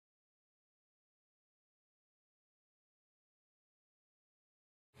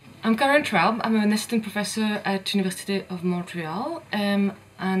I'm Karen Traube. I'm an assistant professor at Université of Montreal, and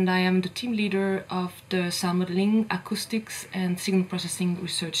I am the team leader of the sound modeling, acoustics, and signal processing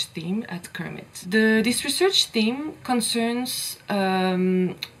research team at CIRMMT. This research theme concerns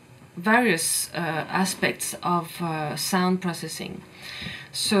various aspects of sound processing.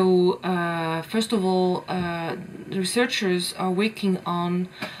 So, first of all, the researchers are working on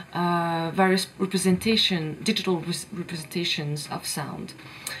various digital representations of sound.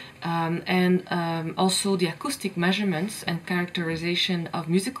 Also the acoustic measurements and characterization of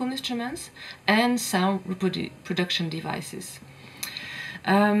musical instruments and sound reproduction devices.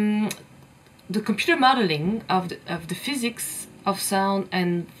 The computer modeling of the physics of sound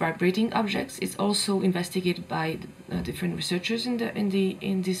and vibrating objects is also investigated by different researchers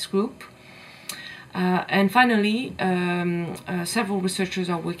in this group. And finally, several researchers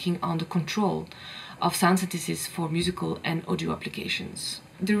are working on the control of sound synthesis for musical and audio applications.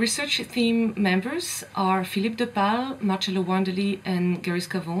 The research team members are Philippe Depal, Marcello Wandeli, and Gary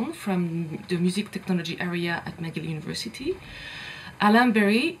Scavone from the music technology area at McGill University, Alain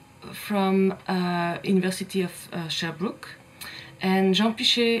Berry from University of Sherbrooke, and Jean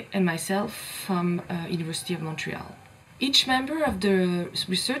Pichet and myself from University of Montreal. Each member of the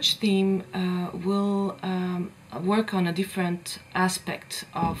research team will work on a different aspect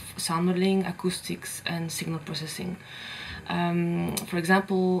of sound modeling, acoustics, and signal processing. For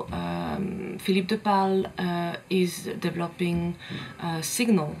example, Philippe Depal is developing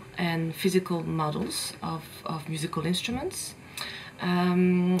signal and physical models of musical instruments.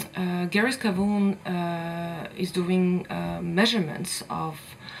 Gary Scavone is doing measurements of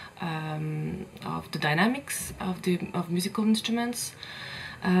the dynamics of musical instruments.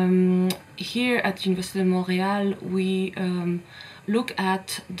 Here at Université de Montréal, we look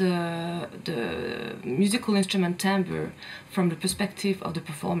at the musical instrument timbre from the perspective of the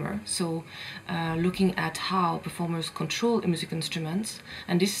performer. So, looking at how performers control musical instruments,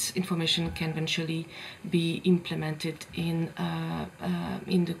 and this information can eventually be implemented in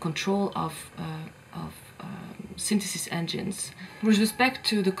the control of synthesis engines. With respect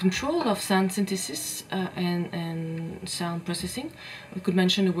to the control of sound synthesis and sound processing, we could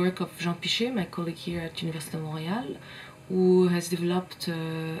mention the work of Jean Pichet, my colleague here at Université de Montréal, who has developed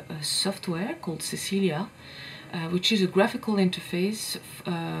a software called Cecilia, which is a graphical interface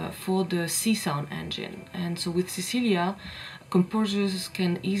for the C-Sound engine. And so with Cecilia, composers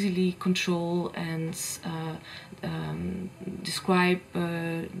can easily control and describe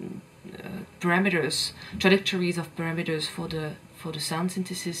parameters, trajectories of parameters for the sound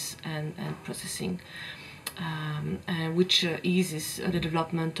synthesis and processing, which eases the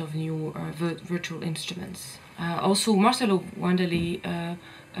development of new virtual instruments. Also, Marcello Wandeli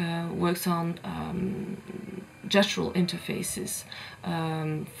works on gestural interfaces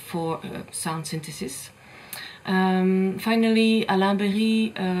for sound synthesis. Finally, Alain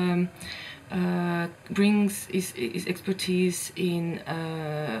Berry brings his expertise in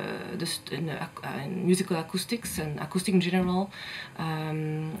musical acoustics and acoustic in general,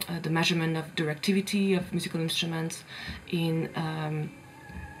 the measurement of directivity of musical instruments in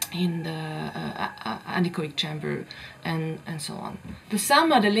the anechoic chamber and so on. The sound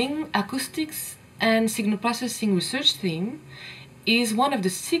modeling, acoustics, and signal processing research theme is one of the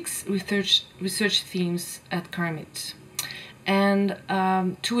 6 research themes at CIRMMT. And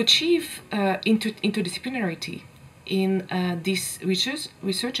to achieve interdisciplinarity in this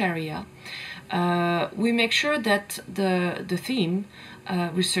research area, we make sure that the theme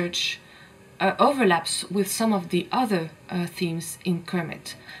research overlaps with some of the other themes in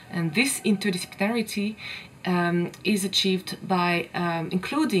CIRMMT. And this interdisciplinarity is achieved by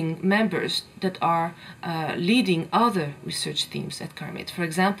including members that are leading other research themes at CIRMMT. For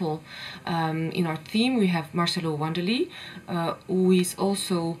example, in our theme we have Marcello Wandeli, who is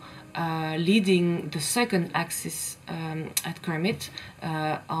also leading the second axis at CIRMMT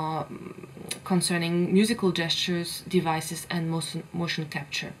concerning musical gestures, devices, and motion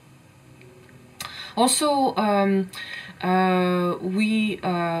capture. Also, we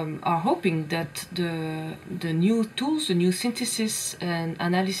are hoping that the new tools, the new synthesis and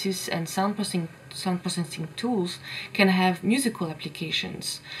analysis and sound processing tools can have musical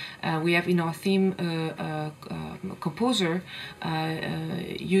applications. We have in our theme a composer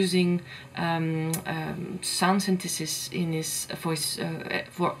using sound synthesis for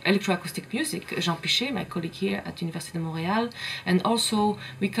electroacoustic music, Jean Pichet, my colleague here at Université de Montréal, and also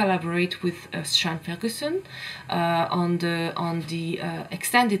we collaborate with Sean Ferguson on the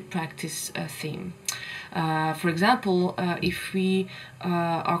extended practice theme. For example, if we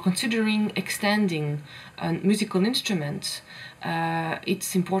are considering extending a musical instrument,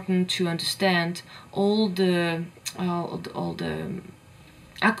 it's important to understand all the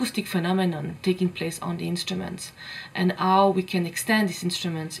acoustic phenomenon taking place on the instruments and how we can extend these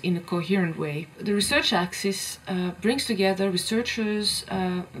instruments in a coherent way. The research axis brings together researchers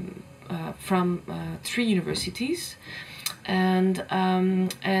from 3 universities, and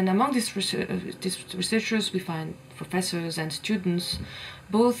among these researchers we find professors and students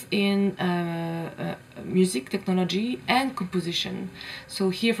both in music technology and composition. So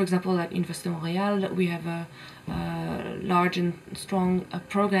here, for example, at Université Montréal, we have a large and strong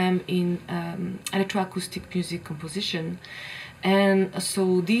program in electroacoustic music composition, and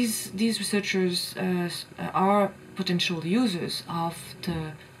so these researchers are potential users of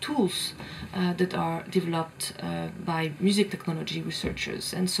the tools that are developed by music technology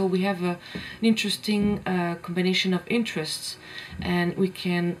researchers. And so we have an interesting combination of interests, and we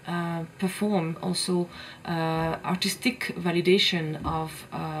can perform also artistic validation of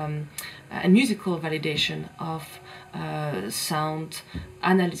and musical validation of sound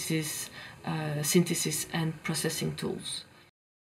analysis, synthesis and processing tools.